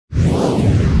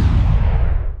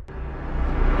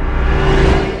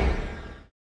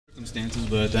circumstances,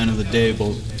 but at the end of the day,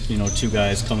 both two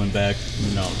guys coming back.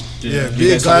 Yeah,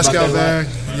 being Glasgow back.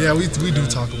 Yeah, we do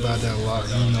talk about that a lot.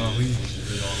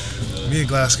 Me and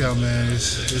Glasgow, man,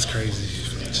 it's crazy.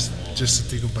 Just to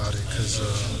think about it, because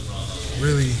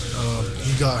really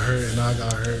he got hurt and I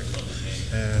got hurt,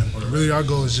 and really our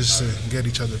goal is just to get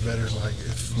each other better. Like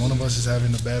if one of us is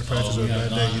having a bad practice or a bad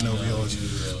day, we always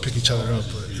pick each other up.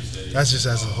 But that's just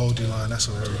as a whole D-line. That's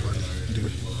what everybody do.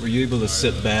 Were you able to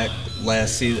sit back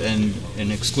last season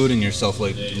and excluding yourself,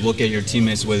 like look at your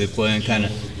teammates the way they play and kind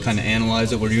of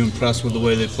analyze it? Were you impressed with the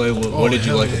way they play? What did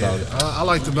you like about it? I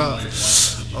liked about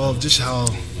just how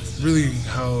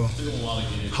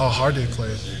hard they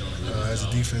played as a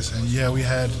defense. And yeah, we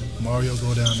had Mario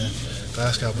go down and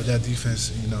Glasgow, but that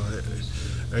defense,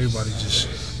 everybody just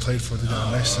played for the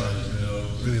guy next to him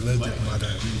and really lived it by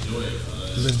that.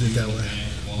 Lived it that way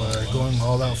by going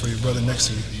all out for your brother next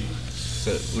to you.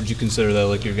 So would you consider that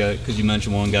like your guy? Because you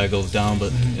mentioned one guy goes down,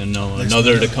 but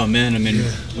another to come in. I mean,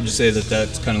 would you say that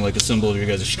that's kind of like a symbol of your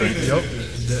guys' strength? Yep,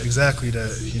 exactly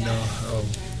that.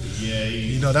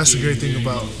 That's the great thing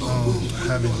about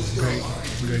having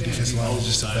great defensive line, is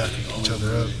just to back each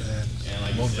other up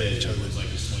and motivate each other.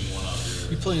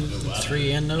 You playing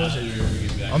 3 and nose?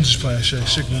 I'm just playing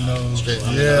strictly nose.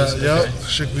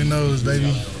 Strictly nose,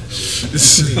 baby.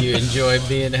 You enjoy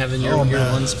having your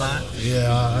one spot?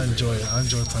 Yeah, I enjoy it. I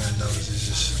enjoy playing nose. It's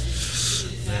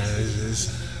just, man,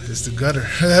 it's the gutter.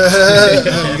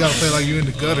 You gotta play like you're in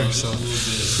the gutter. So,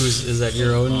 is that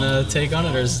your own take on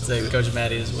it, or is that Coach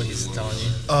Matty is what he's telling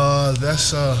you?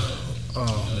 That's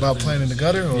about playing in the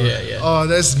gutter. Or, yeah.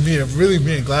 That's me. Really,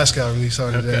 me and Glasgow really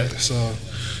started that. So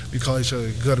we call each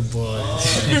other gutter boys.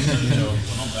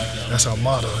 That's our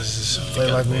motto. It's just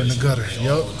play like we're in the gutter.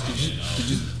 Yup.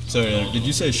 Did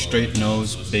you say straight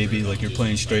nose, baby? Like you're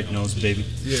playing straight nose, baby?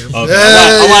 Yeah. Okay.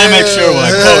 I want to make sure when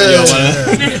I quote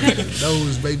you.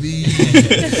 Nose, baby.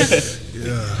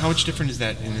 Yeah. How much different is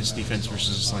that in this defense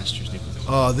versus last year's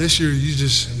defense? This year, you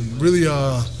just really,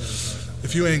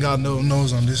 if you ain't got no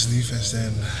nose on this defense,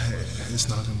 then it's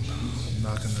not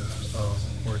gonna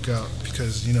work out,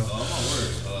 because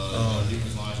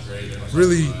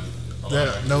really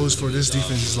that nose for this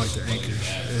defense is like the anchor.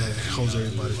 It holds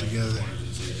everybody together.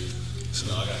 So,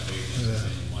 yeah.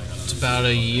 It's about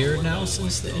a year now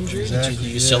since the injury. Exactly, Did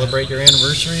you celebrate your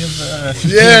anniversary of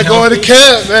yeah, going to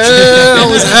camp, man. I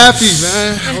was happy,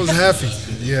 man. I was happy.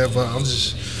 Yeah, but I'm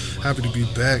just happy to be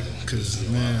back, because,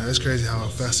 man, it's crazy how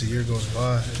fast a year goes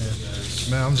by. And,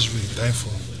 man, I'm just really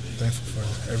thankful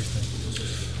for everything.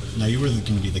 Now, you were going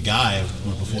to be the guy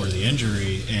before the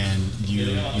injury, and you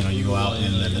go out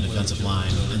and then the defensive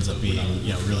line ends up being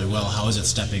really well. How is it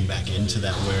stepping back into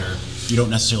that, where you don't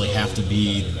necessarily have to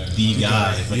be the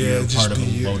guy, but you're part of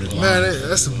a loaded line? Man,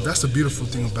 that's the beautiful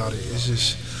thing about it. It's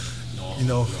just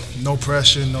no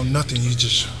pressure, no nothing. You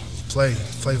just play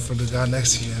for the guy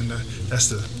next to you, and that's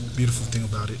the beautiful thing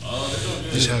about it.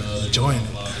 Just enjoying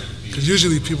it. Because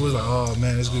usually people are like, oh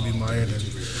man, it's gonna be Meyer, and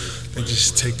they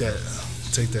just take that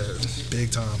big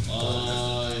time.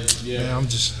 But, man, I'm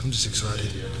just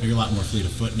excited. You're a lot more fleet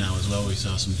of foot now as well. We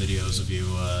saw some videos of you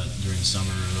during the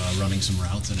summer running some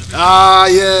routes and everything.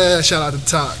 Yeah, shout out to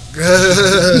Talk.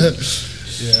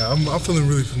 Yeah, I'm feeling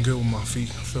really good with my feet.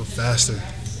 I feel faster.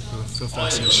 I feel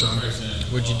faster and stronger.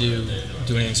 What'd you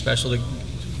do anything special to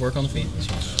work on the feet?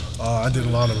 I did a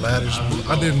lot of ladders.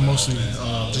 I did mostly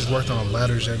just worked on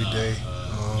ladders every day,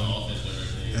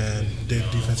 and did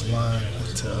defensive line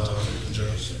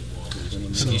drills.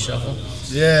 Icky shuffle?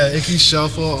 Yeah, icky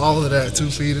shuffle, all of that. 2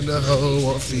 feet in the hole,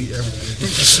 1 feet,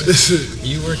 everything.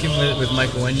 You working with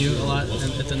Mike Wenyu a lot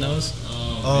at the nose?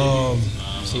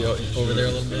 Is he over there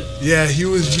a little bit? Yeah, he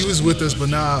was with us, but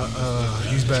now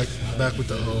he's back with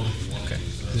the O. Okay.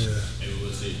 Yeah,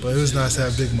 but it was nice to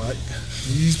have Big Mike.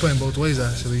 He's playing both ways,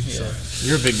 actually. Yeah. So.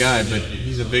 You're a big guy, but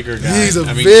he's a bigger guy. He's a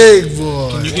big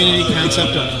boy. Can you get any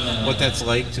concept of what that's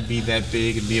like to be that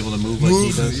big and be able to move like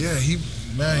he does? Yeah,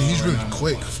 he's really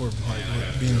quick for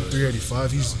being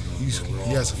 385. He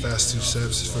has a fast 2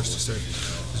 steps. His first 2 steps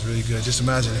is really good. Just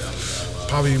imagine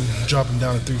probably dropping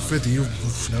down to 350.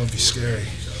 That would be scary.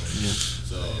 Yeah.